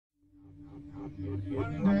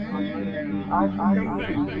One day I shall come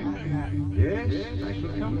back. Yes, I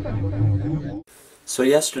shall come back. So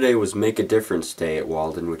yesterday was Make a Difference Day at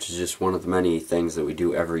Walden, which is just one of the many things that we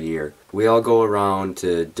do every year. We all go around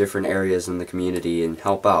to different areas in the community and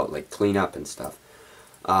help out, like clean up and stuff.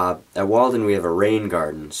 At Walden we have a rain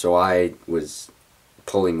garden, so I was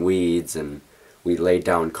pulling weeds and we laid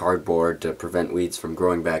down cardboard to prevent weeds from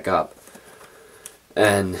growing back up.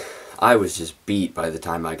 And I was just beat by the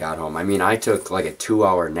time I got home. I mean, I took like a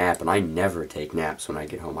 2-hour nap, and I never take naps when I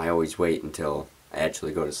get home. I always wait until I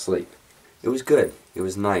actually go to sleep. It was good. It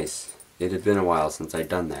was nice. It had been a while since I'd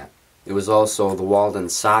done that. It was also the Walden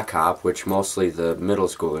Sock Hop, which mostly the middle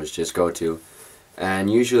schoolers just go to.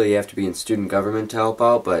 And usually you have to be in student government to help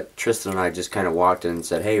out, but Tristan and I just kind of walked in and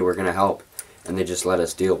said, hey, we're going to help. And they just let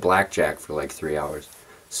us deal blackjack for like 3 hours.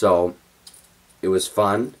 So it was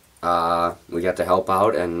fun. We got to help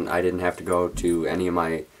out, and I didn't have to go to any of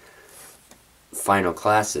my final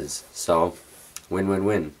classes. So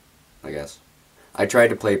win-win-win, I guess. I tried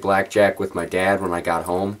to play blackjack with my dad when I got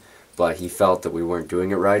home, but he felt that we weren't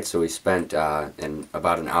doing it right, so he spent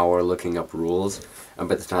about an hour looking up rules, and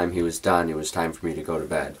by the time he was done, it was time for me to go to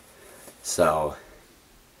bed. So